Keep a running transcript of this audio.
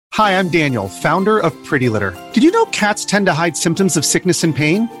Hi, I'm Daniel, founder of Pretty Litter. Did you know cats tend to hide symptoms of sickness and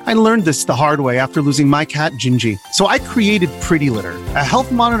pain? I learned this the hard way after losing my cat, Gingy. So I created Pretty Litter, a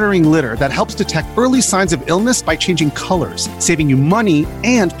health monitoring litter that helps detect early signs of illness by changing colors, saving you money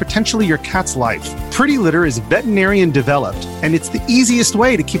and potentially your cat's life. Pretty Litter is veterinarian developed, and it's the easiest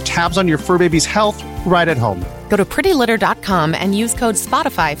way to keep tabs on your fur baby's health right at home. Go to prettylitter.com and use code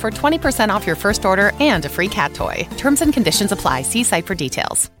SPOTIFY for 20% off your first order and a free cat toy. Terms and conditions apply. See site for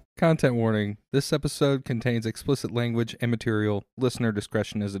details. Content warning. This episode contains explicit language and material. Listener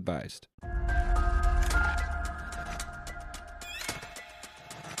discretion is advised.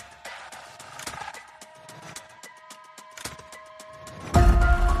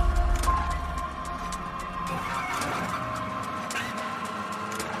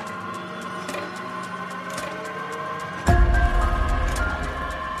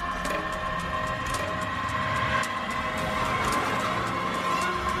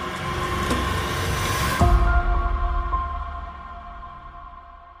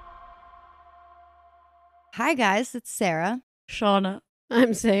 Hi guys, it's Sarah. Shauna.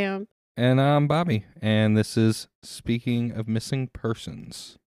 I'm Sam. And I'm Bobby, and this is Speaking of Missing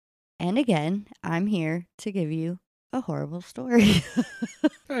Persons. And again, I'm here to give you a horrible story.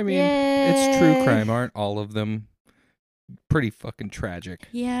 I mean, it's true crime, aren't all of them pretty fucking tragic?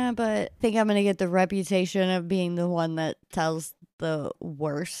 Yeah, but I think I'm going to get the reputation of being the one that tells the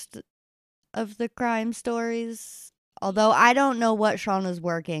worst of the crime stories. Although I don't know what Shauna's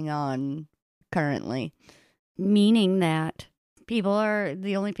working on currently. Meaning that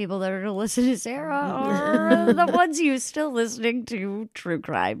the only people that are to listen to Sarah are the ones you still listening to true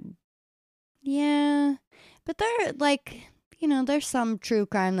crime. Yeah, but there, there's some true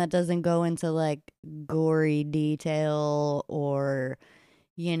crime that doesn't go into, gory detail or,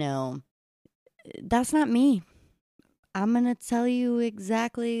 that's not me. I'm going to tell you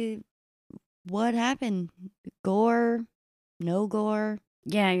exactly what happened. Gore, no gore.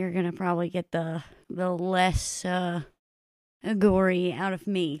 Yeah, you're going to probably get the less gory out of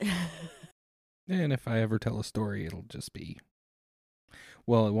me. And if I ever tell a story, it'll just be...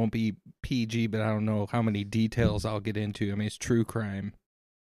 Well, it won't be PG, but I don't know how many details I'll get into. I mean, it's true crime.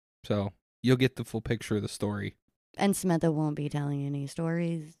 So, you'll get the full picture of the story. And Samantha won't be telling any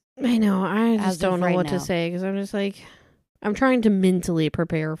stories. I know. I just don't know what now. to say because I'm just I'm trying to mentally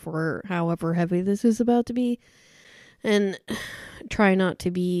prepare for however heavy this is about to be and try not to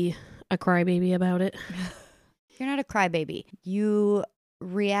be a crybaby about it. You're not a crybaby. You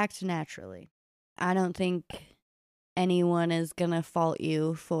react naturally. I don't think anyone is going to fault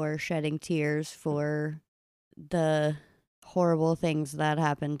you for shedding tears for the horrible things that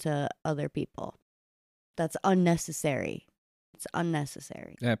happen to other people. That's unnecessary. It's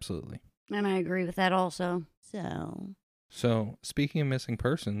unnecessary. Absolutely. And I agree with that also. So, speaking of missing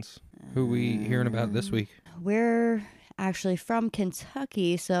persons, who are we hearing about this week? We're actually from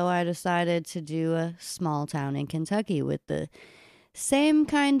Kentucky, so I decided to do a small town in Kentucky with the same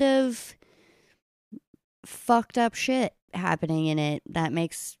kind of fucked up shit happening in it that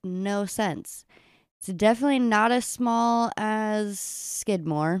makes no sense. It's definitely not as small as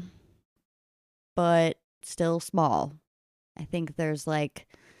Skidmore, but still small. I think there's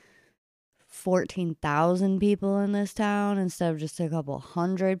 14,000 people in this town instead of just a couple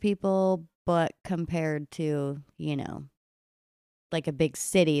hundred people, but compared to, a big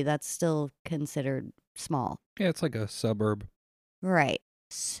city, that's still considered small. Yeah, it's like a suburb. Right.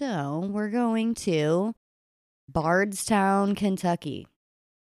 So we're going to Bardstown, Kentucky,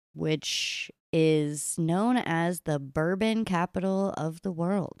 which is known as the bourbon capital of the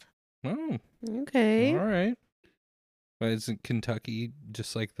world. Oh. Okay. All right. But isn't Kentucky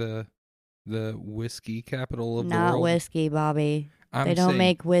just like the whiskey capital of the world? Not whiskey, Bobby. They don't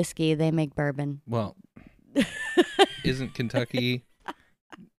make whiskey, they make bourbon. Well, isn't Kentucky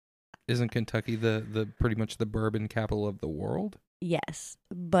the pretty much the bourbon capital of the world? Yes,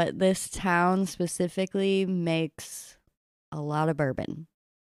 but this town specifically makes a lot of bourbon.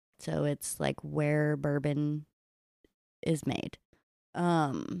 So it's where bourbon is made.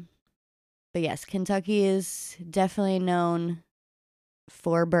 But yes, Kentucky is definitely known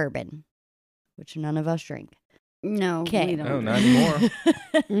for bourbon, which none of us drink. No, Okay. we don't. No, not anymore.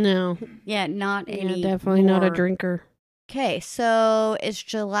 No. Yeah, not any. Definitely not a more. drinker. Okay, so it's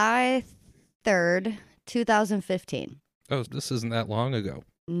July 3rd, 2015. Oh, this isn't that long ago.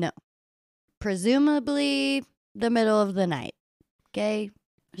 No. Presumably the middle of the night. Okay?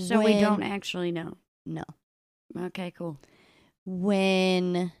 So we don't actually know. No. Okay, cool.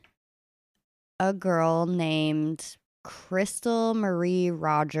 When a girl named Crystal Marie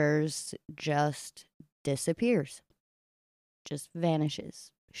Rogers just disappears. Just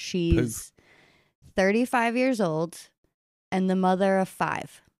vanishes. She's 35 years old and the mother of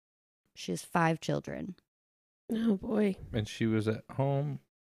 5. She has 5 children. Oh, boy. And she was at home,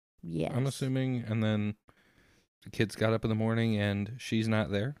 Yes. I'm assuming, and then the kids got up in the morning and she's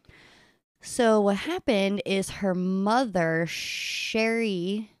not there? So what happened is her mother,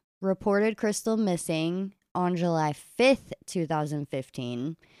 Sherry, reported Crystal missing on July 5th,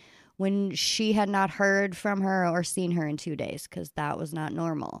 2015, when she had not heard from her or seen her in 2 days, because that was not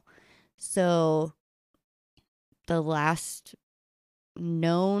normal. So the last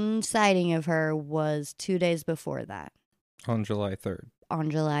known sighting of her was 2 days before that, On July 3rd.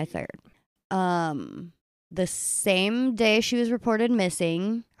 on July 3rd. The same day she was reported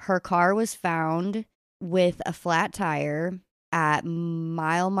missing, her car was found with a flat tire at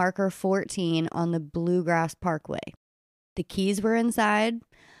mile marker 14 on the Bluegrass Parkway. The keys were inside,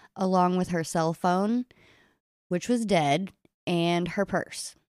 along with her cell phone, which was dead, and her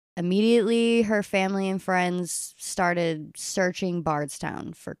purse. Immediately, her family and friends started searching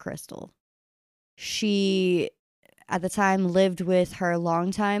Bardstown for Crystal. She, at the time, lived with her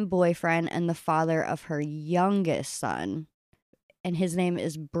longtime boyfriend and the father of her youngest son, and his name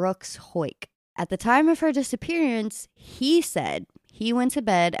is Brooks Hoyk. At the time of her disappearance, he said he went to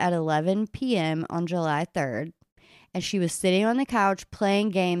bed at 11 p.m. on July 3rd, and she was sitting on the couch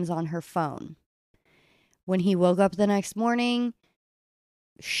playing games on her phone. When he woke up the next morning,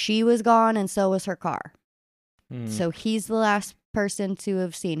 she was gone and so was her car. So he's the last person to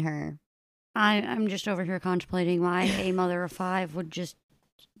have seen her. I'm just over here contemplating why a mother of 5 would just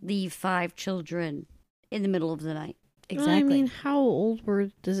leave 5 children in the middle of the night. Exactly. I mean, how old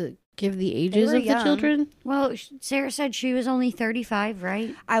does it give the ages were of the young. children? Well, Sarah said she was only 35,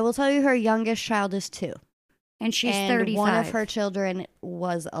 right? I will tell you her youngest child is 2. And she's and 35. one of her children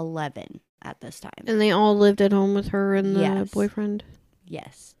was 11 at this time. And they all lived at home with her and the Yes. boyfriend?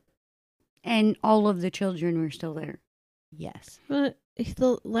 Yes. And all of the children were still there. Yes. But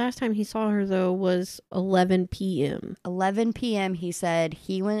the last time he saw her, though, was 11 p.m. 11 p.m. he said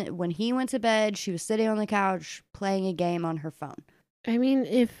when he went to bed, she was sitting on the couch playing a game on her phone. I mean,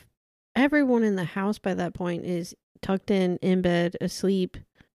 if everyone in the house by that point is tucked in bed, asleep,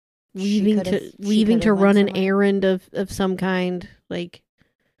 leaving to run an errand of some kind, like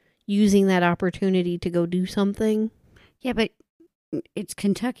using that opportunity to go do something. Yeah, but it's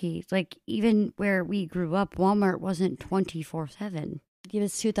Kentucky. Like, even where we grew up, Walmart wasn't 24/7. It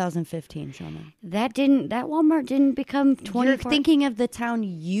was 2015, Shona. That Walmart didn't become 24. You're thinking of the town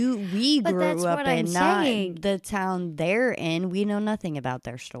we But grew that's up what in, I'm not saying. the town they're in. We know nothing about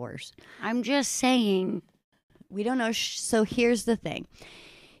their stores. I'm just saying. We don't know. So here's the thing.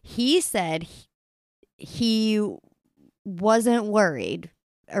 He said he wasn't worried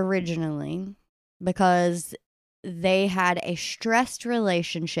originally because they had a stressed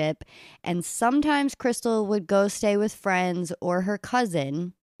relationship, and sometimes Crystal would go stay with friends or her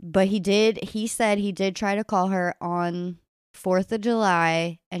cousin, but he said he did try to call her on 4th of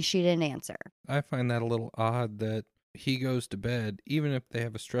July and she didn't answer. I find that a little odd that he goes to bed, even if they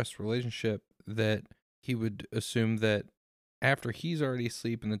have a stressed relationship, that he would assume that after he's already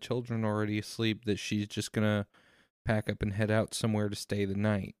asleep and the children are already asleep, that she's just going to pack up and head out somewhere to stay the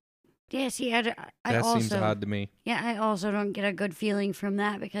night. Yeah, see, That seems odd to me. Yeah, I also don't get a good feeling from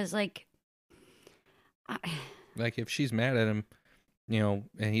that because, like... Like, if she's mad at him, and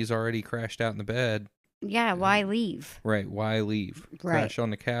he's already crashed out in the bed. Yeah, why leave? Right, why leave? Right. Crash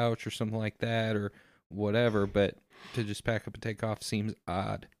on the couch or something like that or whatever, but to just pack up and take off seems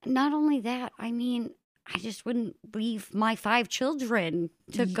odd. Not only that, I mean, I just wouldn't leave my 5 children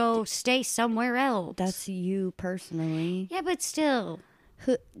to go stay somewhere else. That's you personally. Yeah, but still.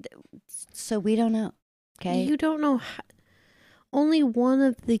 So we don't know. Okay. You don't know. Only one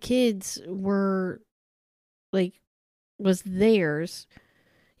of the kids was theirs.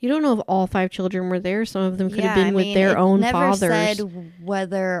 You don't know if all 5 children were there. Some of them could have been with their own fathers. It never said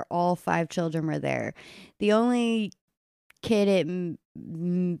whether all 5 children were there. The only kid it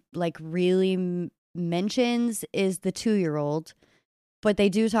really mentions is the 2-year-old, but they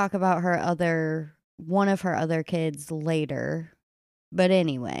do talk about one of her other kids later. But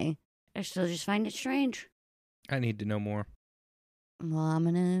anyway, I still just find it strange. I need to know more. well, I'm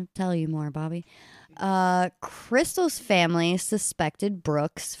going to tell you more, Bobby. Crystal's family suspected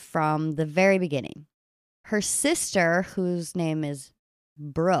Brooks from the very beginning. Her sister, whose name is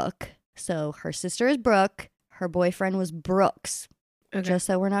Brooke, so her sister is Brooke, her boyfriend was Brooks, just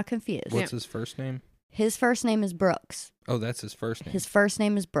so we're not confused. What's his first name? His first name is Brooks. Oh, that's his first name. His first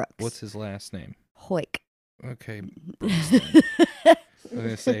name is Brooks. What's his last name? Hoyk. Okay. Brooks then. I was going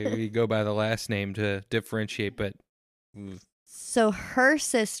to say, we go by the last name to differentiate, but So her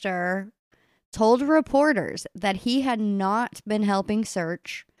sister told reporters that he had not been helping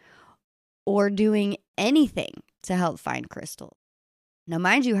search or doing anything to help find Crystal. Now,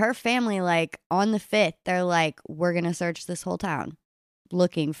 mind you, her family, like, on the 5th, they're like, we're going to search this whole town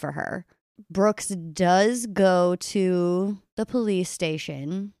looking for her. Brooks does go to the police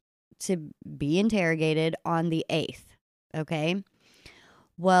station to be interrogated on the 8th, okay?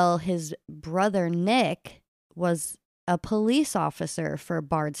 Well, his brother, Nick, was a police officer for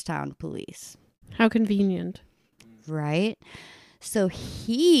Bardstown Police. How convenient. Right? So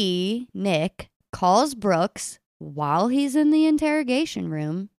Nick, calls Brooks while he's in the interrogation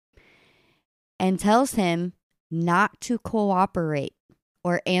room and tells him not to cooperate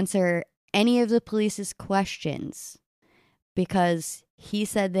or answer any of the police's questions because he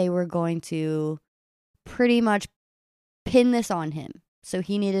said they were going to pretty much pin this on him. So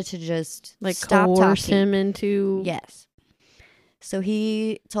he needed to just stop coerce talking. him into... Yes. So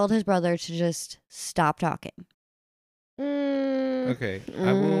he told his brother to just stop talking. Okay,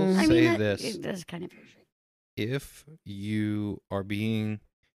 I will say this. That's kind of... If you are being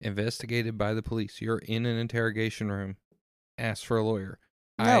investigated by the police, you're in an interrogation room, ask for a lawyer.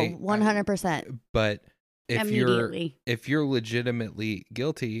 No, 100%. But if Immediately. you're legitimately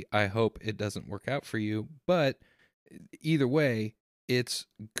guilty, I hope it doesn't work out for you. But either way, it's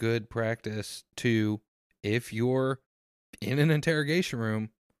good practice to, if you're in an interrogation room,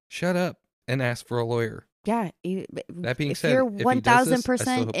 shut up and ask for a lawyer. Yeah. That being said, if you're if he does this, I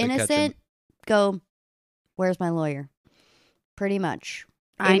still 1,000% hope they catch him. innocent, go, where's my lawyer? Pretty much.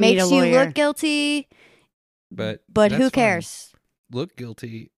 I It need makes a you lawyer. look guilty, But but that's who fine. cares? Look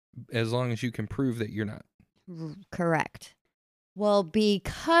guilty as long as you can prove that you're not. Correct. Well,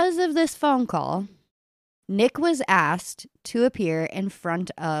 because of this phone call, Nick was asked to appear in front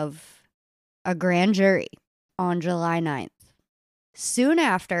of a grand jury on July 9th. Soon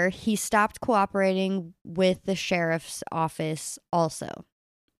after, he stopped cooperating with the sheriff's office also.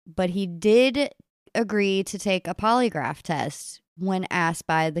 But he did agree to take a polygraph test when asked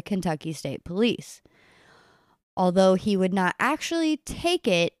by the Kentucky State Police, although he would not actually take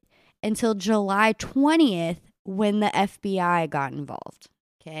it until July 20th when the FBI got involved.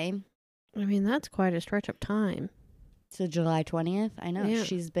 Okay? I mean, that's quite a stretch of time. So July 20th? I know. Yeah.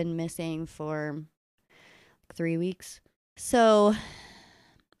 She's been missing for 3 weeks. So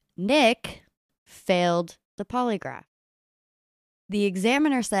Nick failed the polygraph. The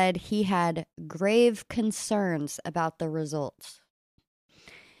examiner said he had grave concerns about the results.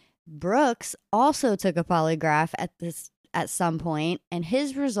 Brooks also took a polygraph at some point, and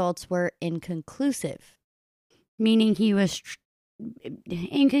his results were inconclusive. Meaning he was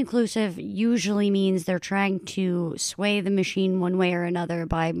inconclusive usually means they're trying to sway the machine one way or another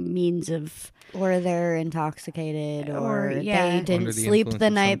by means of... Or they're intoxicated, or they Under didn't the sleep influence the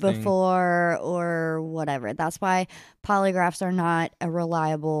of night something. before, or whatever. That's why polygraphs are not a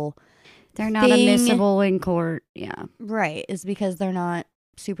reliable... They're not thing. admissible in court. Yeah. Right, is because they're not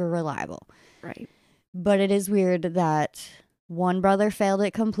super reliable. Right. But it is weird that one brother failed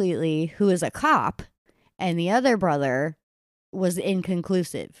it completely, who is a cop, and the other brother was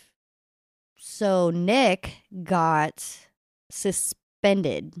inconclusive. So Nick got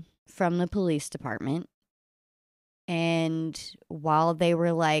suspended from the police department. And while they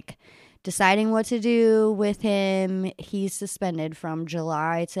were deciding what to do with him, he's suspended from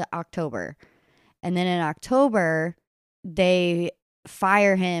July to October. And then in October, they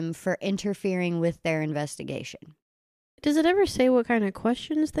fire him for interfering with their investigation. Does it ever say what kind of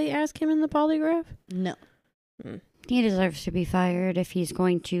questions they ask him in the polygraph? No. He deserves to be fired if he's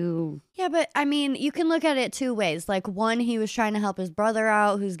going to... Yeah, but I mean, you can look at it two ways. One, he was trying to help his brother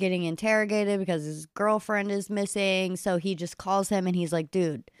out who's getting interrogated because his girlfriend is missing. So he just calls him and he's like,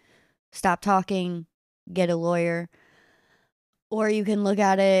 dude, stop talking, get a lawyer. Or you can look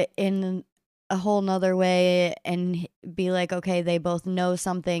at it in a whole nother way and be like, okay, they both know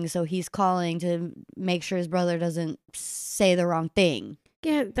something. So he's calling to make sure his brother doesn't say the wrong thing.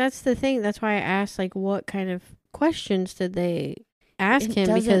 Yeah, that's the thing. That's why I asked, what kind of questions did they ask It him?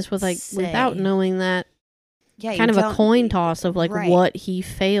 doesn't Because without say. knowing that, Yeah, kind you of a don't- coin toss of Right. what he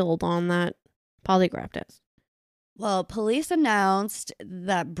failed on that polygraph test. Well, police announced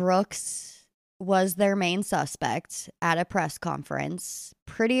that Brooks was their main suspect at a press conference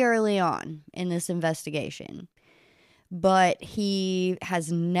pretty early on in this investigation. But he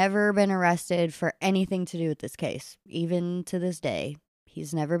has never been arrested for anything to do with this case. Even to this day,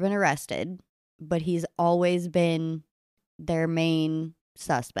 he's never been arrested, but he's always been their main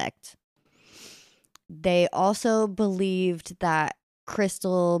suspect. They also believed that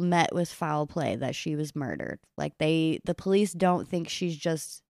Crystal met with foul play, that she was murdered. Like, the police don't think she's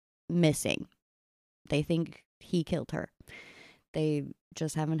just missing. They think he killed her. They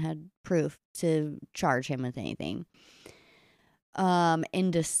just haven't had proof to charge him with anything.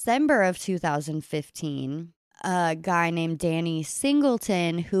 In December of 2015, a guy named Danny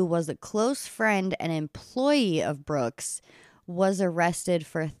Singleton, who was a close friend and employee of Brooks, was arrested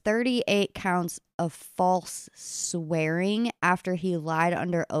for 38 counts of false swearing after he lied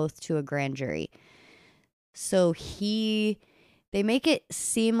under oath to a grand jury. So they make it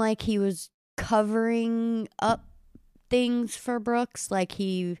seem like he was covering up things for Brooks, like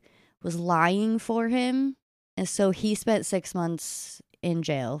he was lying for him. And so he spent 6 months in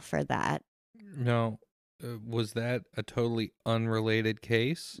jail for that. No, was that a totally unrelated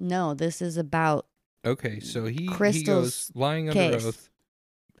case? No, this is about Okay, so he Crystal's goes lying under case. oath.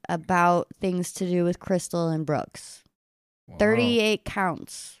 About things to do with Crystal and Brooks. Wow. 38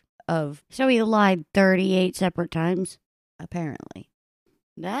 counts of, So he lied 38 separate times? apparently.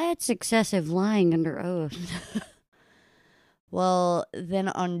 That's excessive lying under oath. Well, then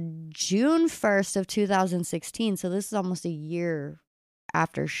on June 1st of 2016, so this is almost a year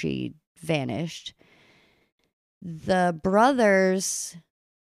after she vanished, the brother's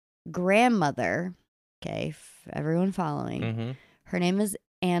grandmother, okay, everyone following, Mm-hmm. her name is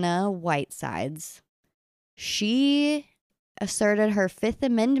Anna Whitesides. She asserted her Fifth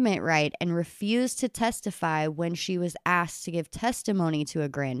Amendment right and refused to testify when she was asked to give testimony to a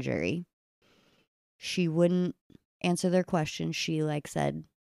grand jury. She wouldn't answer their questions. She said,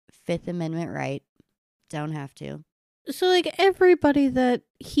 Fifth Amendment right, don't have to. So, like, everybody that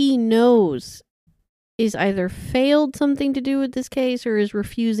he knows is either failed something to do with this case or is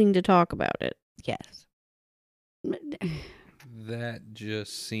refusing to talk about it. Yes. That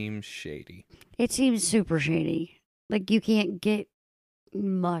just seems shady. It seems super shady. Like, you can't get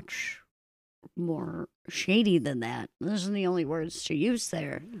much more shady than that. Those are the only words to use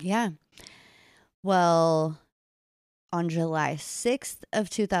there. Yeah. Well, on July 6th of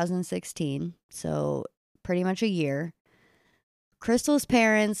 2016, so pretty much a year, Crystal's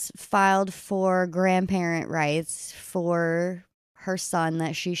parents filed for grandparent rights for her son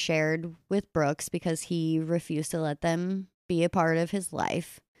that she shared with Brooks because he refused to let them be a part of his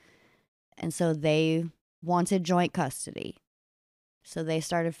life. And so they wanted joint custody. So they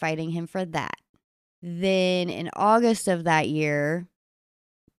started fighting him for that. Then in August of that year,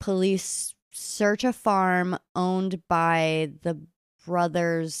 police search a farm owned by the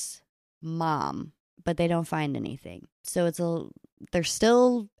brother's mom, but they don't find anything. So they're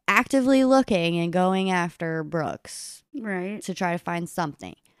still actively looking and going after Brooks, right, to try to find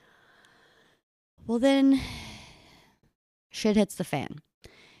something. Well, then shit hits the fan.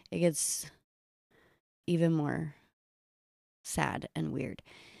 It gets even more sad and weird.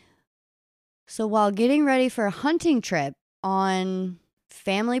 So while getting ready for a hunting trip on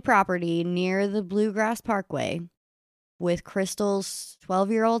family property near the Bluegrass Parkway with Crystal's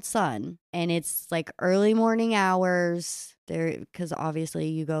 12-year-old son, and it's early morning hours there, because obviously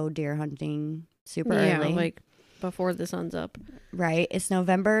you go deer hunting super early, before the sun's up, right? It's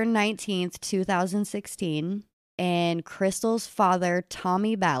November 19th 2016, and Crystal's father,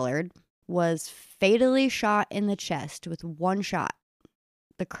 Tommy Ballard, was fatally shot in the chest with one shot.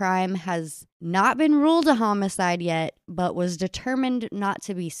 The crime has not been ruled a homicide yet, but was determined not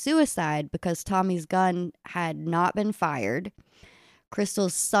to be suicide because Tommy's gun had not been fired.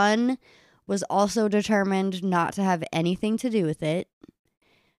 Crystal's son was also determined not to have anything to do with it.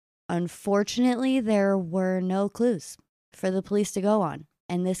 Unfortunately, there were no clues for the police to go on,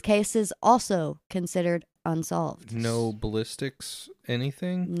 and this case is also considered unsolved. No ballistics,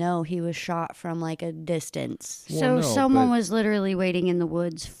 anything? No, he was shot from a distance. So someone was literally waiting in the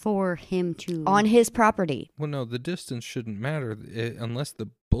woods for him to... On his property. Well, no, the distance shouldn't matter. Unless the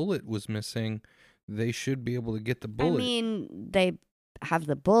bullet was missing, they should be able to get the bullet. I mean, they have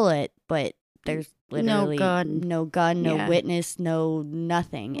the bullet, but there's literally no gun, no witness, no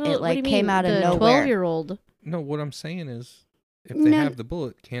nothing. Well, it came out of nowhere. 12-year-old. No, what I'm saying is, if they have the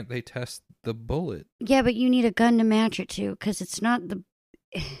bullet, can't they test the bullet? Yeah, but you need a gun to match it to, because it's not the...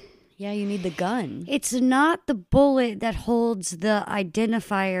 Yeah, you need the gun. It's not the bullet that holds the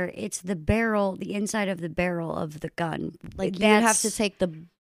identifier. It's the barrel, the inside of the barrel of the gun. You have to take the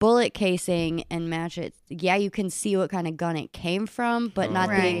bullet casing and match it. Yeah, you can see what kind of gun it came from, but not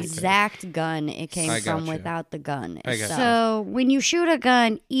the exact gun it came from without the gun itself. So when you shoot a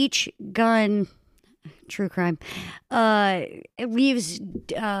gun, each gun... True crime. It leaves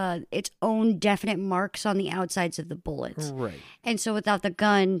its own definite marks on the outsides of the bullets. Right. And so without the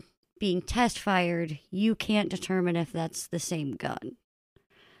gun, being test fired, you can't determine if that's the same gun.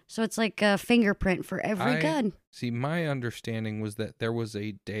 So it's like a fingerprint for every gun. See, my understanding was that there was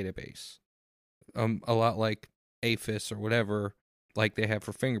a database, a lot like AFIS or whatever, like they have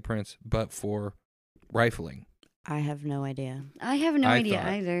for fingerprints, but for rifling. I have no idea. I have no idea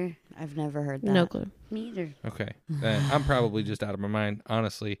either. I've never heard that. No clue. Me either. Okay. I'm probably just out of my mind,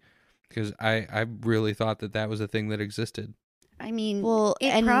 honestly, because I really thought that was a thing that existed. I mean, well,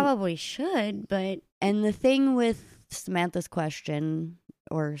 it probably should, but... And the thing with Samantha's question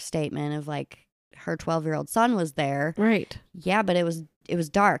or statement of like her 12-year-old son was there. Right. Yeah, but it was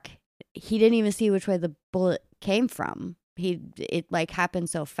dark. He didn't even see which way the bullet came from. It like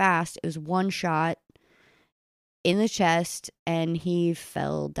happened so fast. It was one shot in the chest and he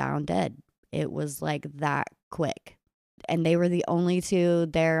fell down dead. It was like that quick. And they were the only two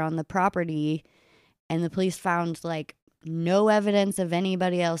there on the property, and the police found like no evidence of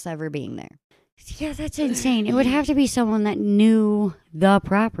anybody else ever being there. Yeah, that's insane. It would have to be someone that knew the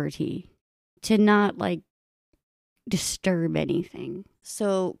property to not like disturb anything.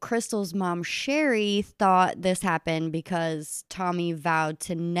 So Crystal's mom, Sherry, thought this happened because Tommy vowed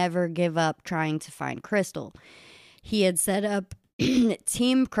to never give up trying to find Crystal. He had set up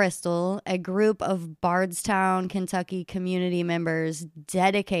Team Crystal, a group of Bardstown, Kentucky community members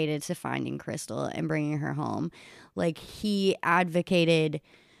dedicated to finding Crystal and bringing her home. Like, he advocated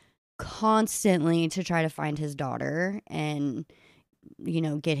constantly to try to find his daughter and, you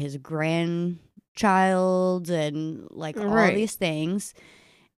know, get his grandchild and like all these things.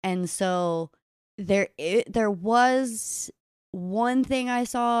 And so there was one thing I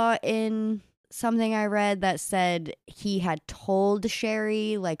saw in something I read that said he had told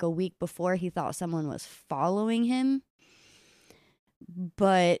Sherry like a week before he thought someone was following him,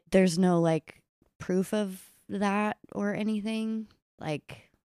 but there's no like proof of that or anything. Like,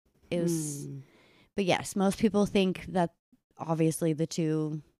 it was but yes, most people think that obviously the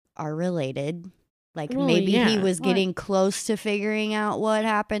two are related. Like, maybe he was getting close to figuring out what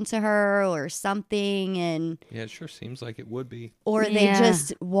happened to her or something. And yeah, it sure seems like it would be. Or they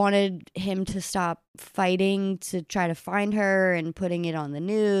just wanted him to stop fighting to try to find her and putting it on the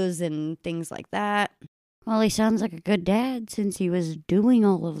news and things like that. Well, he sounds like a good dad since he was doing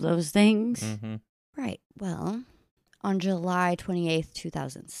all of those things. Mm-hmm. Right. Well, on July 28th,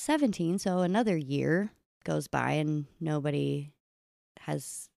 2017, so another year goes by and nobody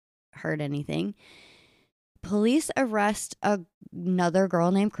has heard anything. Police arrest another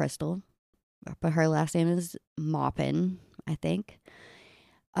girl named Crystal, but her last name is Maupin, I think,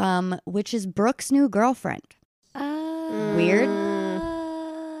 which is Brooke's new girlfriend. Weird?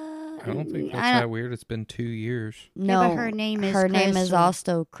 I don't think that's that weird. It's been 2 years. No, but her name is name is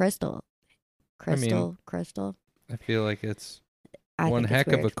also Crystal. Crystal. I feel like it's one heck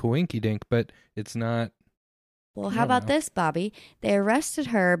of a coinkydink, but it's not. Well, how about this, Bobby? They arrested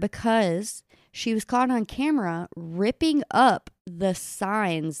her because she was caught on camera ripping up the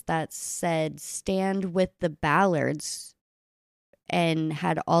signs that said "Stand with the Ballards" and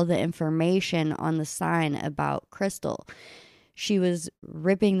had all the information on the sign about Crystal. She was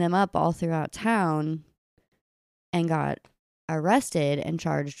ripping them up all throughout town and got arrested and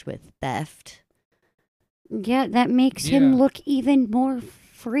charged with theft. Yeah, that makes him look even more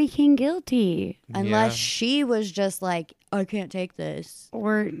freaking guilty. Unless she was just like, I can't take this.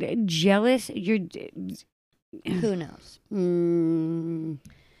 Or jealous. Who knows?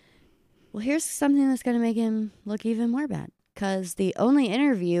 Well, here's something that's going to make him look even more bad. Because the only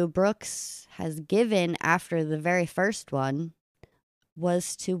interview Brooks has given after the very first one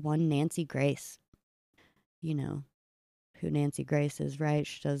was to one Nancy Grace. You know who Nancy Grace is, right?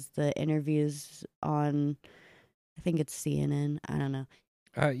 She does the interviews on, I think it's CNN. I don't know.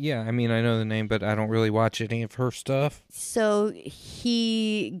 Yeah, I mean, I know the name, but I don't really watch any of her stuff. So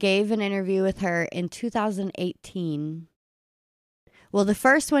he gave an interview with her in 2018. Well, the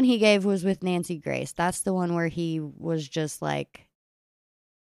first one he gave was with Nancy Grace. That's the one where he was just like,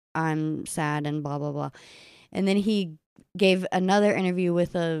 I'm sad and blah, blah, blah. And then he gave another interview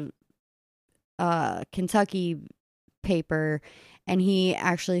with a Kentucky paper, and he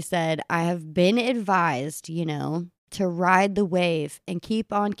actually said, I have been advised, to ride the wave and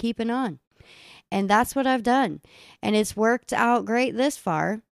keep on keeping on. And that's what I've done. And it's worked out great this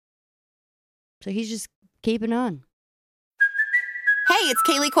far. So he's just keeping on. Hey, it's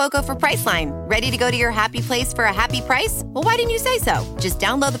Kaylee Cuoco for Priceline. Ready to go to your happy place for a happy price? Well, why didn't you say so? Just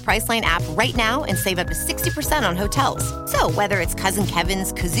download the Priceline app right now and save up to 60% on hotels. So whether it's Cousin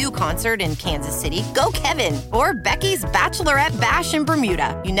Kevin's Kazoo Concert in Kansas City, go Kevin, or Becky's Bachelorette Bash in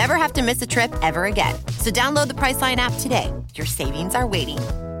Bermuda, you never have to miss a trip ever again. So download the Priceline app today. Your savings are waiting.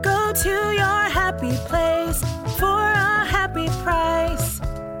 Go Go to your happy place for a happy price.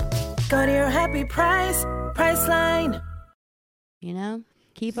 Go to your happy price, Priceline. You know?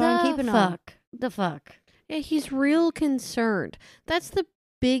 Keep on keeping on. The fuck. Yeah, he's real concerned. That's the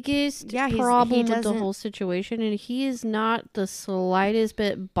biggest problem with the whole situation, and he is not the slightest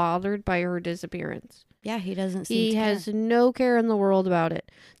bit bothered by her disappearance. Yeah, he doesn't seem He has no care in the world about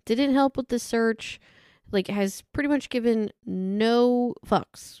it. Didn't help with the search. Like, has pretty much given no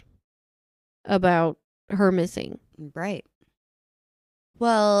fucks about her missing. Right.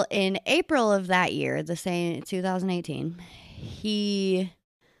 Well, in April of that year, the same 2018, he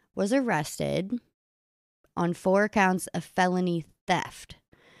was arrested on 4 counts of felony theft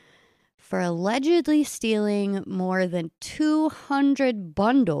for allegedly stealing more than 200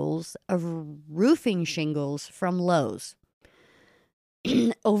 bundles of roofing shingles from Lowe's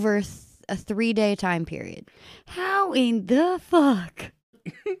over a 3-day time period. How in the fuck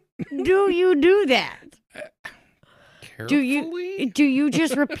do you do that? Do you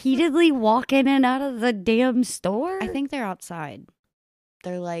just repeatedly walk in and out of the damn store? I think they're outside.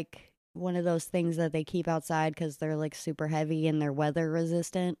 They're like one of those things that they keep outside because they're like super heavy and they're weather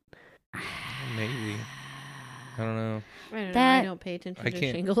resistant. Maybe. I don't know. I don't pay attention to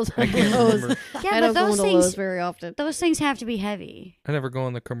shingles. I can't remember. Yeah, I don't go into Lowe's very often. Those things have to be heavy. I never go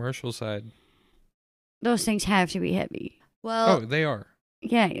on the commercial side. Those things have to be heavy. Well, Oh, they are.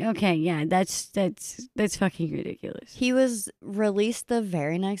 Yeah, okay, yeah, that's fucking ridiculous. he was released the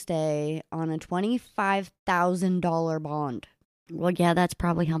very next day on a $25,000 bond. Well, yeah, that's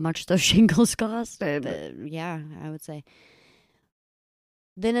probably how much those shingles cost. Yeah, I would say.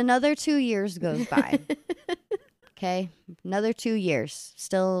 Then another 2 years goes by. Okay, another 2 years,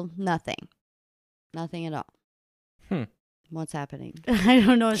 still nothing. Nothing at all. What's happening? I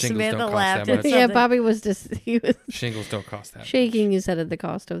don't know. Shingles Samantha don't cost laughed that at much. something. Yeah, Bobby was he was Shingles don't cost that shaking much. his head at the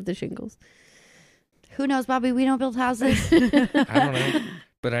cost of the shingles. Who knows, Bobby? We don't build houses. I don't know.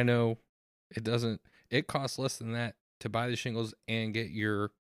 But I know it doesn't. It costs less than that to buy the shingles and get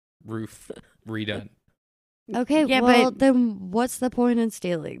your roof redone. Okay, Yeah, well, but- then what's the point in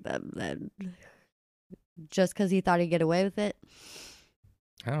stealing them then? Just because he thought he'd get away with it?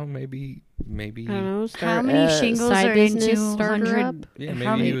 I don't know, maybe. I don't know. How many shingles side are in business, start her 200? up? Yeah,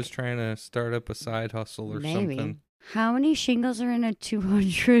 How maybe he many- was trying to start up a side hustle or Maybe. something. How many shingles are in a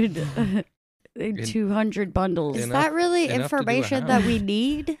 200? 200 bundles. Is Enough- that really enough to do a information that house. we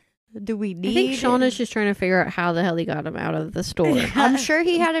need? Do we need? I think Shauna's just trying to figure out how the hell he got him out of the store. I'm sure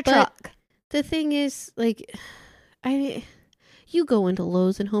he had a But- truck. The thing is, like, you go into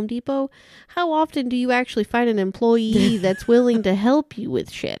Lowe's and Home Depot. How often do you actually find an employee that's willing to help you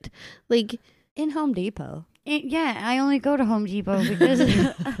with shit? Like, In Home Depot. Yeah, I only go to Home Depot because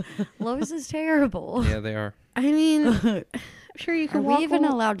Lowe's is terrible. Yeah, they are. I mean, I'm sure you Are can we walk even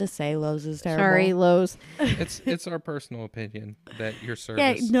away- allowed to say Lowe's is terrible? Sorry, Lowe's. It's our personal opinion that your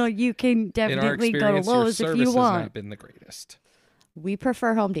Yeah, service. no, you can in our definitely go to experience, your Lowe's if service you has want. not been the greatest. We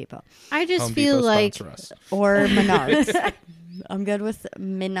prefer Home Depot I just Home feel Depot like sponsor us. or Menards. I'm good with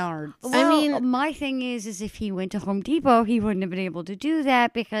Menards. Well, mean- my thing is if he went to Home Depot, he wouldn't have been able to do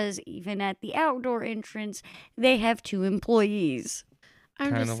that because even at the outdoor entrance, they have 2 employees.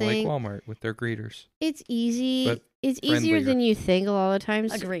 I'm Kind just of like saying Walmart with their greeters. it's easy. But It's easier friendlier. than you think a lot of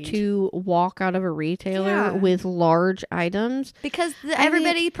times Agreed. to walk out of a retailer Yeah. with large items. Because I mean-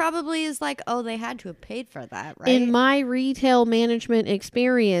 everybody probably is like, oh, they had to have paid for that, right? In my retail management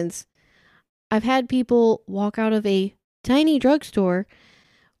experience, I've had people walk out of a tiny drugstore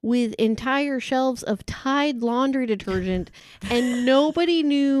with entire shelves of Tide laundry detergent and nobody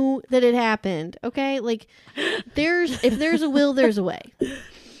knew that it happened. Okay? Like if there's a will, there's a way.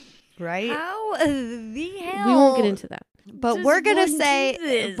 right? How the hell? We won't get into that. But Does we're gonna one do say,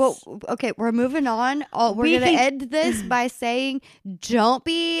 this? but okay, we're moving on. We're gonna end this by saying, don't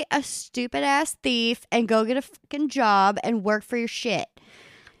be a stupid ass thief and go get a fucking job and work for your shit.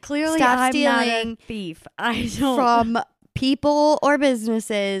 Clearly, Stop I'm not a stealing thief. I don't. From people or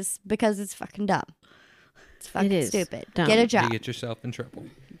businesses because it's fucking dumb. It's fucking is stupid. dumb. Get a You job. get yourself in trouble.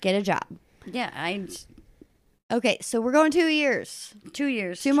 Get a job. Yeah, Okay, so we're going 2 years. 2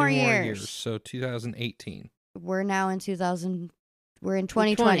 years. Two more years. So 2018. We're now in 2000. We're in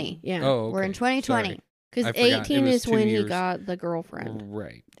 2020. Yeah. Oh, okay. We're in 2020. Sorry. Because I forgot. 18 It was is 2 when he years. got the girlfriend.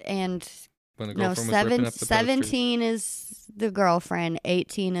 Right. And When the no, girlfriend was ripping up the posters. 17 is the girlfriend.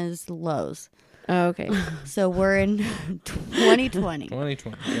 18 is Lowe's. Oh, okay. So we're in 2020.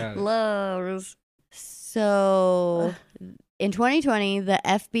 2020. Got it. Lowe's. So in 2020, the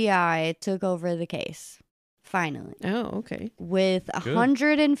FBI took over the case. Finally. Oh, okay. With Good.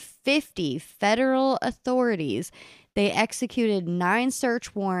 150 federal authorities, They executed 9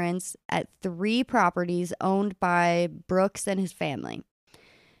 search warrants at 3 properties owned by Brooks and his family.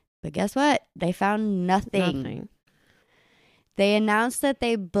 But guess what? They found nothing. They announced that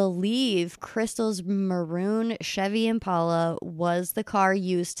they believe Crystal's maroon Chevy Impala was the car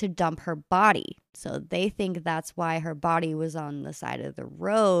used to dump her body. So they think that's why her body was on the side of the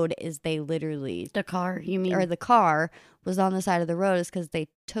road, is they literally... The car, you mean? Or the car was on the side of the road is because they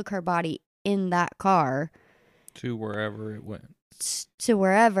took her body in that car. To wherever it went. To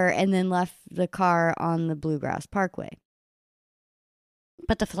wherever, and then left the car on the Bluegrass Parkway.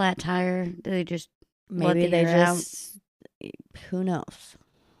 But the flat tire, they just... Maybe they just... Who knows?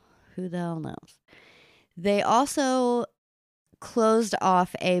 Who the hell knows? They also closed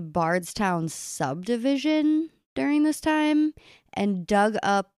off a Bardstown subdivision during this time and dug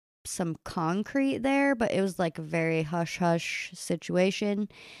up some concrete there, but it was like a very hush-hush situation.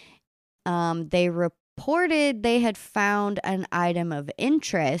 They reported they had found an item of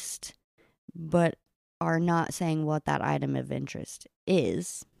interest, but are not saying what that item of interest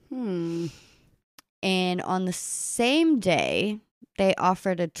is. And on the same day, they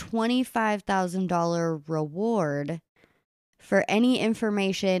offered a $25,000 reward for any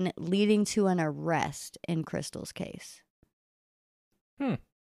information leading to an arrest in Crystal's case.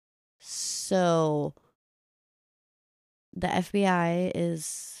 So the FBI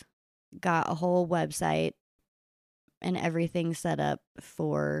is got a whole website and everything set up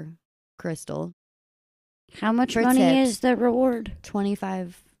for Crystal. How much money is the reward?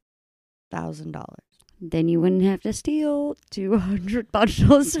 $25,000. Then you wouldn't have to steal 200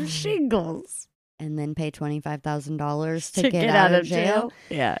 bundles of shingles. And then pay $25,000 to get out of jail?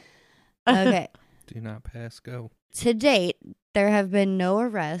 Yeah. Okay. Do not pass go. To date, there have been no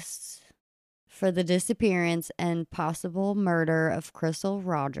arrests for the disappearance and possible murder of Crystal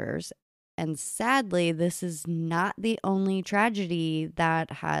Rogers. And sadly, this is not the only tragedy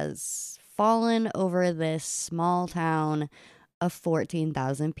that has fallen over this small town of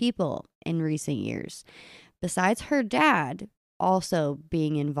 14,000 people in recent years. Besides her dad also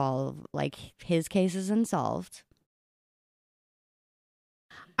being involved, like his case is unsolved.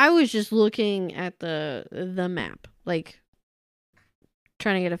 I was just looking at the map, like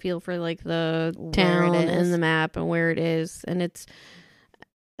trying to get a feel for like the town and the map and where it is. And it's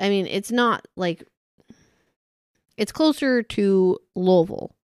not like, it's closer to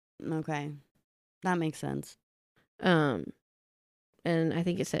Louisville. Okay. That makes sense. And I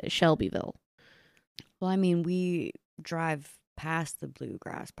think it said Shelbyville. Well, I mean, we drive past the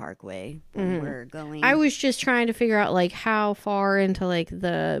Bluegrass Parkway when we're going. I was just trying to figure out like how far into like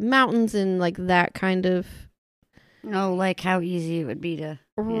the mountains and like that kind of. Oh, like how easy it would be to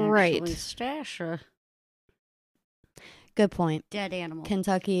actually stash a good point. Dead animal.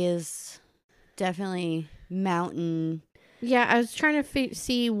 Kentucky is definitely mountain. Yeah, I was trying to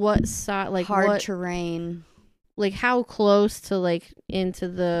see what side, like hard terrain. Like how close to like into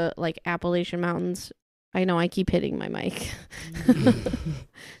the like Appalachian Mountains. I know I keep hitting my mic.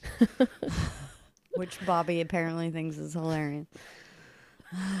 Which Bobby apparently thinks is hilarious.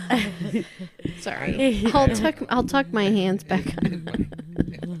 Sorry. I'll tuck my hands back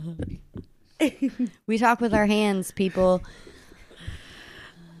on. We talk with our hands, people.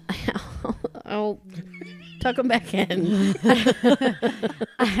 I'll tuck them back in.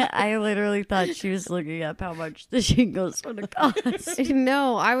 I literally thought she was looking up how much the shingles would have cost.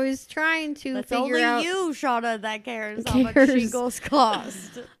 No, I was trying to figure out. It's only you, Shauna, that cares how much shingles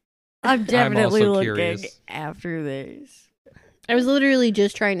cost. I'm definitely looking curious. after this. I was literally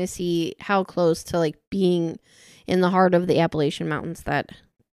just trying to see how close to like being in the heart of the Appalachian Mountains that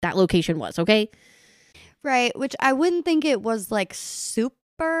location was, okay? Right, which I wouldn't think it was like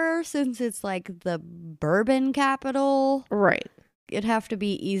super, since it's like the bourbon capital. Right. It'd have to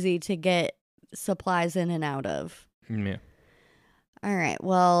be easy to get supplies in and out of. Yeah. All right,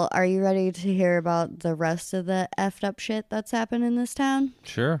 well, are you ready to hear about the rest of the effed up shit that's happened in this town?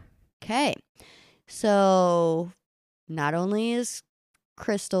 Sure. Okay, so not only is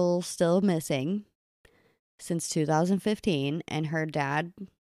Crystal still missing since 2015 and her dad's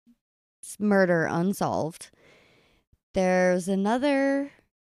murder unsolved, there's another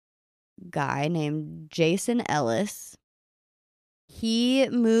guy named Jason Ellis. He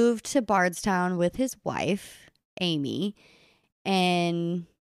moved to Bardstown with his wife, Amy, and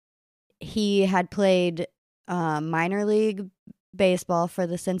he had played minor league baseball for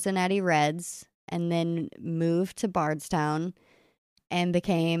the Cincinnati Reds and then moved to Bardstown and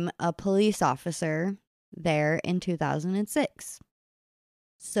became a police officer there in 2006.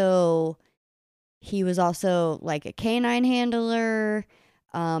 So he was also like a canine handler.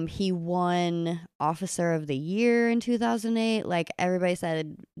 He won Officer of the Year in 2008. Like, everybody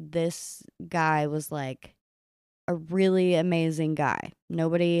said this guy was like a really amazing guy.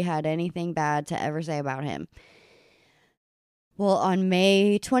 Nobody had anything bad to ever say about him. Well, on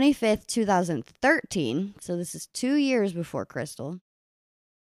May 25th, 2013, so this is 2 years before Crystal,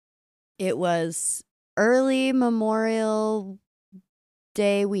 it was early Memorial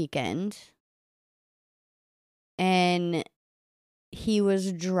Day weekend, and he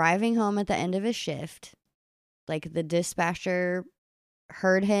was driving home at the end of his shift. Like, the dispatcher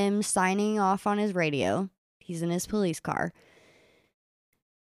heard him signing off on his radio. He's in his police car.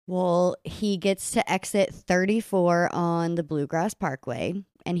 Well, he gets to exit 34 on the Bluegrass Parkway,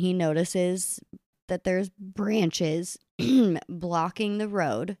 and he notices that there's branches blocking the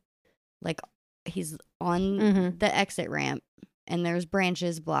road. Like, he's on the exit ramp, and there's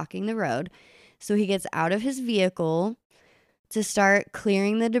branches blocking the road. So he gets out of his vehicle to start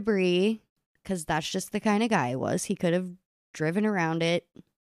clearing the debris, because that's just the kind of guy he was. He could have driven around it,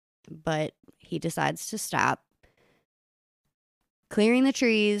 but he decides to stop. Clearing the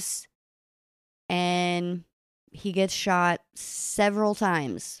trees, and he gets shot several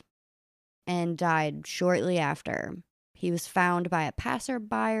times and died shortly after. He was found by a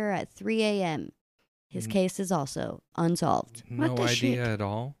passerby at 3 a.m. His case is also unsolved. No idea at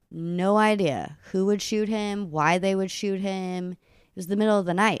all? No idea who would shoot him, why they would shoot him. It was the middle of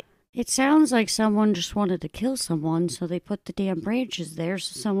the night. It sounds like someone just wanted to kill someone, so they put the damn branches there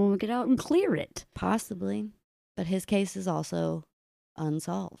so someone would get out and clear it. Possibly. But his case is also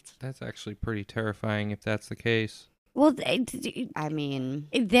unsolved. That's actually pretty terrifying if that's the case. Well, I mean,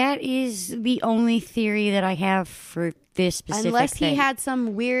 that is the only theory that I have for this specific unless thing. he had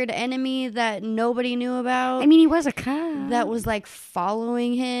some weird enemy that nobody knew about. I mean, he was a cop. That was like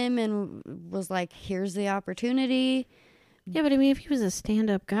following him and was like, here's the opportunity. Yeah, but I mean, if he was a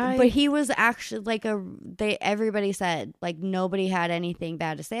stand-up guy. But he was actually like everybody said, like, nobody had anything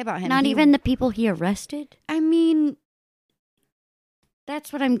bad to say about him. Not even the people he arrested? I mean,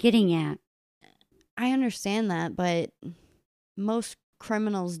 that's what I'm getting at. I understand that, but most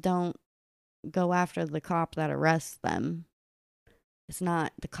criminals don't go after the cop that arrests them. It's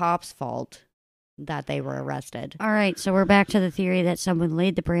not the cop's fault that they were arrested. All right, so we're back to the theory that someone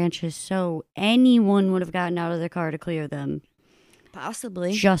laid the branches so anyone would have gotten out of their car to clear them.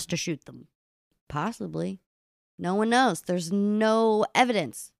 Possibly. Just to shoot them. Possibly. No one knows. There's no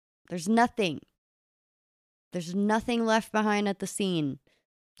evidence. There's nothing. There's nothing left behind at the scene.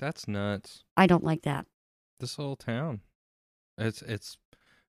 That's nuts. I don't like that. This whole town. It's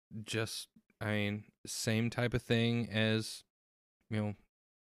just, I mean, same type of thing as,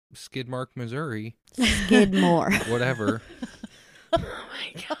 Skidmark, Missouri. Skidmore. Whatever. Oh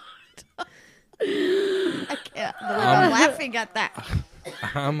my God. I can't believe I'm laughing at that.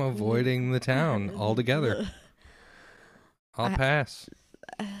 I'm avoiding the town altogether. I'll pass.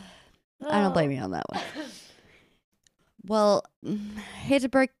 I don't blame you on that one. Well, hate to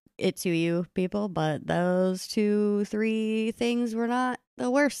break it to you people, but those 2-3 things were not the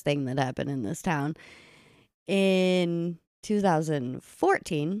worst thing that happened in this town. In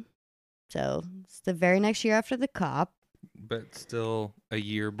 2014, so it's the very next year after the cop. But still a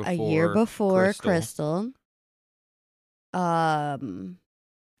year before. A year before Crystal. There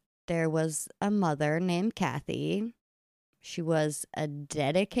was a mother named Kathy. She was a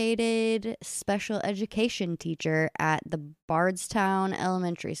dedicated special education teacher at the Bardstown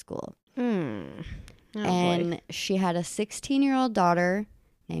Elementary School. Oh, and boy. she had a 16-year-old daughter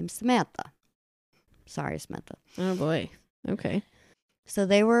named Samantha. Sorry, Samantha. Oh, boy. Okay. So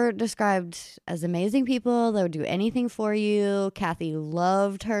they were described as amazing people. They would do anything for you. Kathy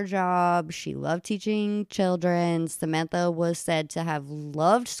loved her job. She loved teaching children. Samantha was said to have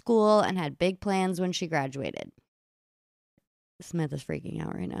loved school and had big plans when she graduated. Samantha's freaking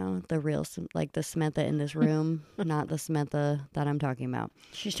out right now. The real, like the Samantha in this room, not the Samantha that I'm talking about.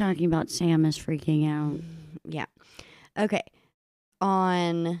 She's talking about Sam is freaking out. Yeah. Okay.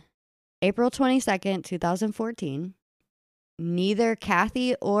 On April 22nd, 2014, neither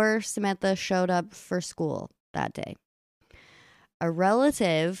Kathy or Samantha showed up for school that day. A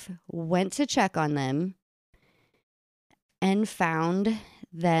relative went to check on them and found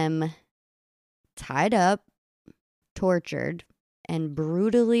them tied up, tortured, and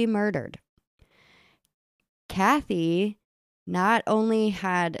brutally murdered. Kathy not only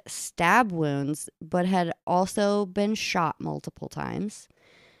had stab wounds, but had also been shot multiple times.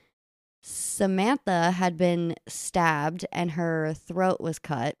 Samantha had been stabbed and her throat was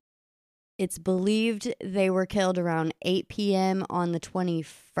cut. It's believed they were killed around 8 p.m. on the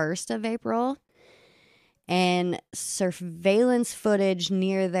 21st of April. and surveillance footage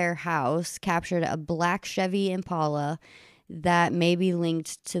near their house captured a black Chevy Impala that may be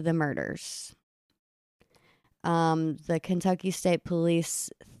linked to the murders. The Kentucky State Police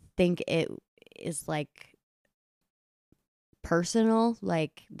think it is like personal,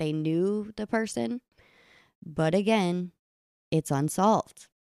 like they knew the person, but again, it's unsolved.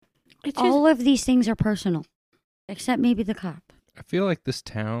 All of these things are personal, except maybe the cop. I feel like this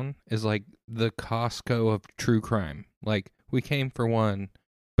town is like the Costco of true crime. Like, we came for one,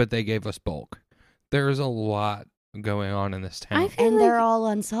 but they gave us bulk. There's a lot going on in this town. And they're all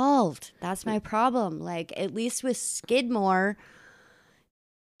unsolved. That's my problem. Like, at least with Skidmore,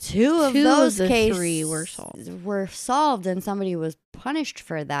 two of those cases 3 were solved, and somebody was punished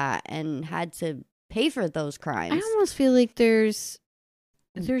for that and had to pay for those crimes. I almost feel like there's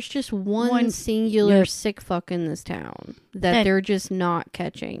just one singular sick fuck in this town that they're just not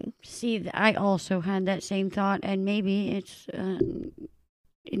catching. See, I also had that same thought, and maybe it's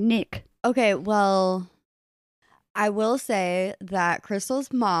Nick. Okay, well, I will say that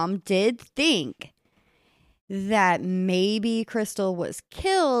Crystal's mom did think that maybe Crystal was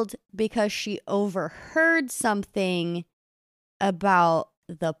killed because she overheard something about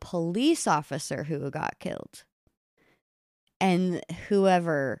the police officer who got killed. And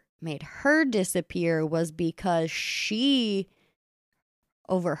whoever made her disappear was because she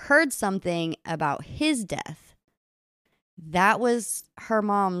overheard something about his death. That was her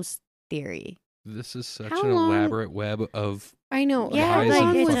mom's theory. This is such an elaborate web of... I know. Yeah, how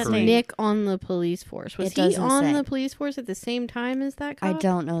long was fuckery. Nick on the police force? Was he on the police force at the same time as that cop? I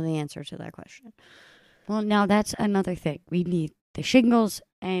don't know the answer to that question. Well, now that's another thing. We need the shingles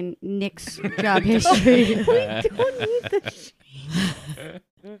and Nick's job history. We don't need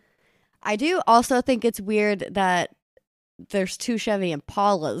the I do also think it's weird that there's 2 Chevy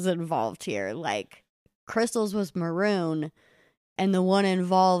Impalas involved here. Like, Crystal's was maroon, and the one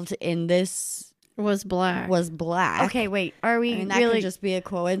involved in this was black. Okay, wait. Are we that really could just be a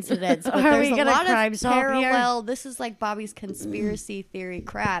coincidence? But Are there's we a gonna lot crime of solve here? parallel. This is like Bobby's conspiracy theory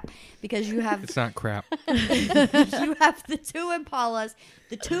crap, because you have It's not crap. you have the 2 Impalas,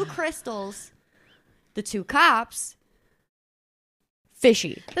 the 2 Crystals, the 2 cops.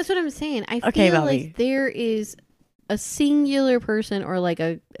 Fishy. That's what I'm saying. I Okay, feel Bobby. like there is a singular person or like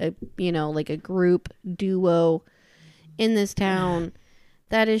a like a group duo in this town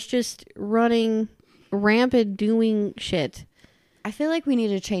that is just running rampant doing shit. I feel like we need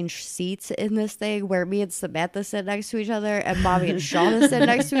to change seats in this thing where me and Samantha sit next to each other and Bobby and Shauna sit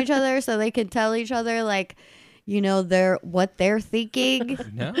next to each other so they can tell each other, like, you know, what they're thinking.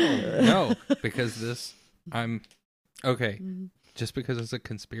 No, because okay. Just because it's a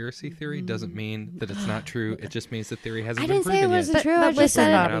conspiracy theory doesn't mean that it's not true. It just means the theory hasn't been proven I didn't say it wasn't true. I just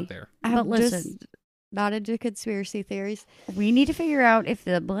said it out there. I'm But just listen. not into conspiracy theories. We need to figure out if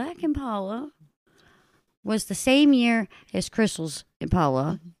the black Impala was the same year as Crystal's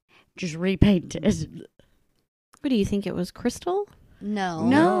Impala, just repainted. What do you think it was, Crystal?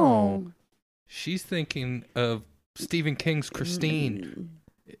 No. She's thinking of Stephen King's Christine.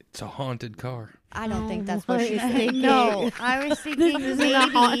 It's a haunted car. I don't think that's what she's thinking. No, I was thinking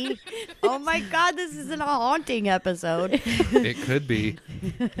maybe. Oh my God, this isn't a haunting episode. It could be.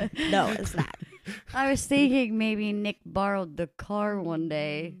 No, it's not. I was thinking maybe Nick borrowed the car one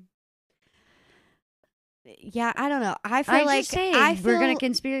day. Yeah, I don't know. I feel like we're gonna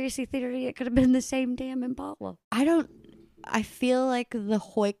conspiracy theory. It could have been the same damn Impala. I feel like the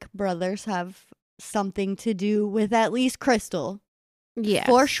Hoyk brothers have something to do with at least Crystal. Yes.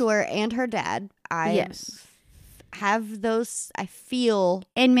 For sure, and her dad. Yes. Have those, I feel.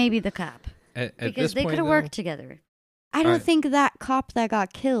 And maybe the cop. At Because this they point, could have though, worked together. I don't think that cop that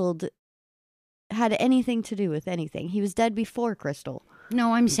got killed had anything to do with anything. He was dead before Crystal.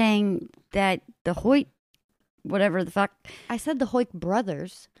 No, I'm saying that the Hoyt, whatever the fuck. I said the Hoyk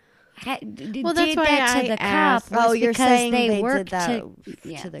brothers. Well, that's did why that I to the asked. cop. Oh, you're because saying they they worked did that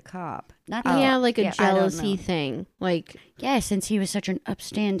to to the cop. Not Yeah, like a yeah, I don't jealousy know. thing. Like, Yeah, since he was such an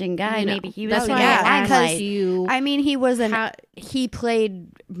upstanding guy, you know, maybe he was. That's why yeah, I because asked you. I mean, he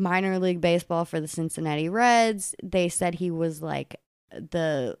played minor league baseball for the Cincinnati Reds. They said he was like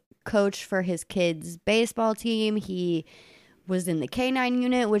the coach for his kids' baseball team. He was in the K-9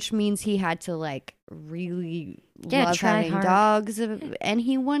 unit, which means he had to like really love try having hard. dogs. And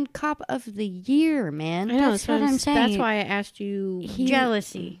he won Cop of the Year, man. I know, That's so what I'm saying. That's why I asked you.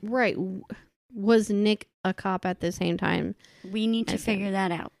 Jealousy. Right. Was Nick a cop at the same time? We need to I see. figure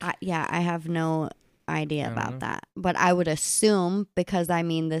that out. I have no idea don't about know. that. But I would assume, because I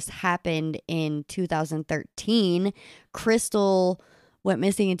mean, this happened in 2013. Crystal went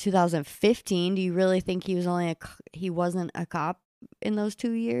missing in 2015. Do you really think he wasn't a cop in those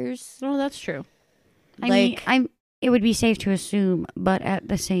 2 years? No, that's true. I mean, it would be safe to assume, but at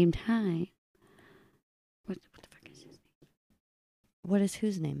the same time, what the fuck is his name? What is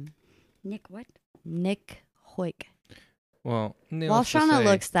whose name? Nick what? Nick Hoyk. Well, while Shauna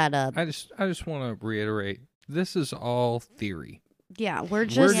looks that up, I just want to reiterate, this is all theory. Yeah, we're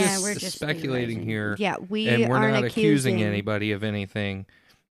just speculating here. Yeah, and we're not accusing anybody of anything.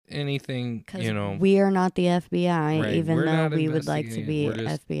 We are not the FBI, right, even though we would like to be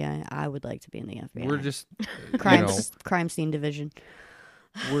FBI. I would like to be in the FBI. We're just crime scene division.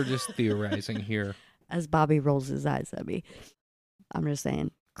 We're just theorizing here. As Bobby rolls his eyes at me, I'm just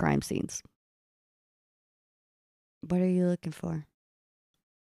saying, crime scenes. What are you looking for?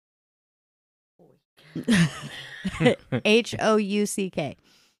 Houck. Would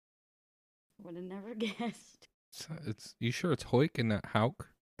have never guessed. You sure it's Hoyk and not Hauk?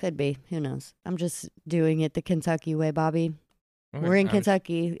 Could be. Who knows? I'm just doing it the Kentucky way, Bobby. Okay, we're in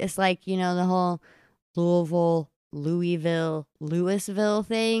Kentucky. It's like, the whole Louisville, Louisville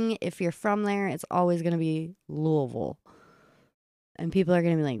thing. If you're from there, it's always going to be Louisville. And people are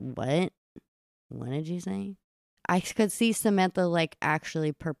going to be like, what? What did you say? I could see Samantha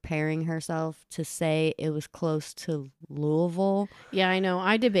actually preparing herself to say it was close to Louisville. Yeah, I know.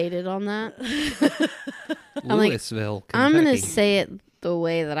 I debated on that. Louisville, Kentucky. I'm going to say it the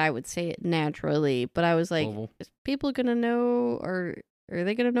way that I would say it naturally, but I was like, Louisville. Is people going to know, or are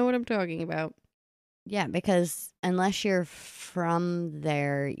they going to know what I'm talking about? Yeah, because unless you're from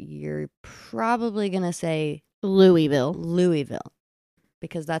there, you're probably going to say Louisville,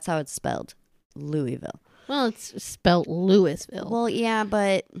 because that's how it's spelled, Louisville. Well, it's spelled Louisville. Well, yeah,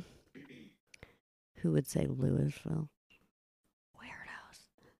 but who would say Louisville?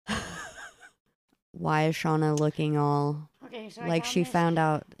 Weirdos. Why is Shauna looking all like she found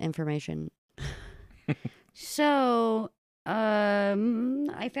out information? So,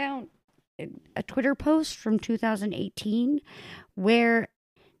 I found a Twitter post from 2018 where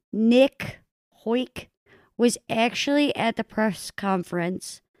Nick Hoyk was actually at the press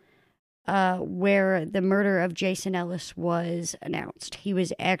conference where the murder of Jason Ellis was announced. He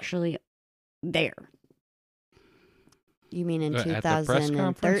was actually there. You mean in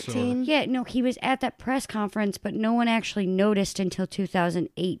 2013? Yeah, no, he was at that press conference, but no one actually noticed until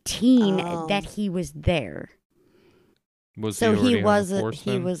 2018 that he was there. He was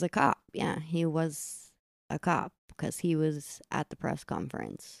a cop. Yeah, he was a cop because he was at the press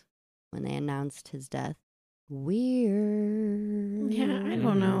conference when they announced his death. Weird. Yeah, I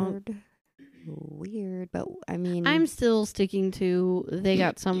don't know. Weird, but I mean, I'm still sticking to they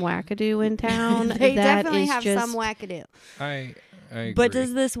got some wackadoo in town. They that definitely is have just... some wackadoo. I agree. But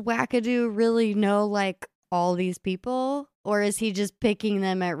does this wackadoo really know all these people, or is he just picking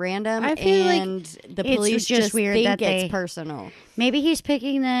them at random? I feel and the police just weird think that it's personal. Maybe he's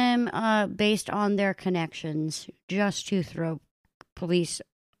picking them based on their connections, just to throw police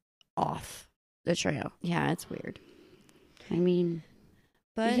off the trail. Yeah, it's weird. I mean,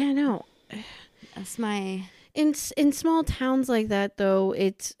 but yeah, no. That's my in small towns like that though,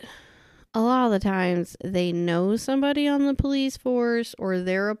 it's a lot of the times they know somebody on the police force or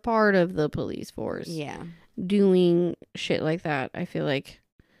they're a part of the police force. Yeah. Doing shit like that. I feel like.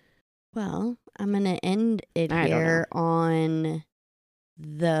 Well, I'm gonna end it here on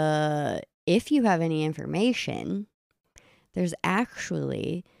if you have any information, there's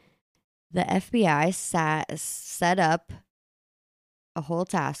actually the FBI set up a whole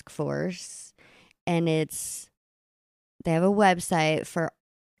task force, and they have a website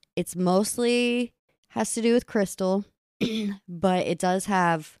it's mostly has to do with Crystal, but it does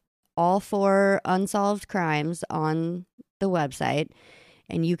have all 4 unsolved crimes on the website,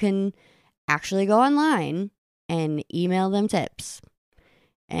 and you can actually go online and email them tips.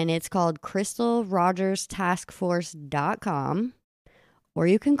 And it's called crystalrogerstaskforce.com, or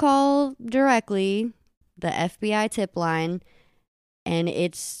you can call directly the FBI tip line, and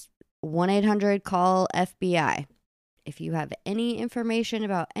it's 1-800-CALL-FBI. If you have any information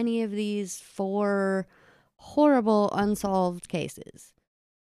about any of these 4 horrible unsolved cases.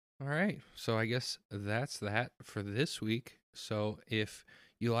 All right. So I guess that's that for this week. So if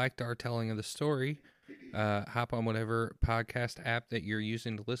you liked our telling of the story, hop on whatever podcast app that you're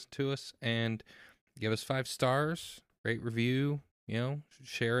using to listen to us and give us 5 stars, rate, review,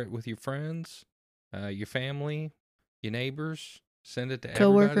 share it with your friends, your family, your neighbors. Send it to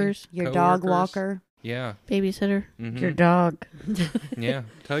coworkers, your dog walker, yeah, babysitter, your dog. Yeah,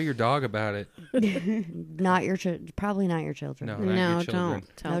 tell your dog about it. Not your probably not your children. No, not your children.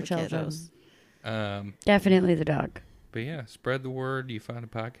 Don't tell no the children. kiddos. Definitely the dog. But yeah, spread the word. You find a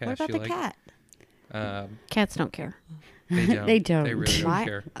podcast What about you the like. cat? Cats don't care. They don't. They don't. They really don't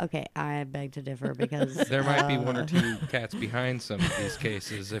care. Okay, I beg to differ because There might be one or two cats behind some of these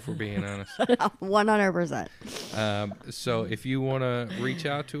cases, if we're being honest. 100%. So if you want to reach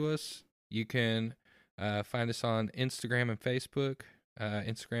out to us, you can find us on Instagram and Facebook.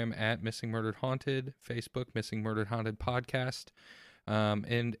 Instagram at Missing Murdered Haunted, Facebook Missing Murdered Haunted Podcast.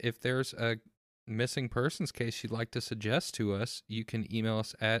 And if there's a missing persons case you'd like to suggest to us, you can email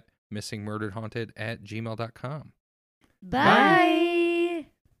us at missingmurderedhaunted@gmail.com. Bye.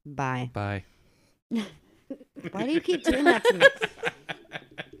 Bye. Bye. Why do you keep doing that to me?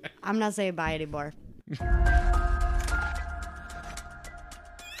 I'm not saying bye anymore.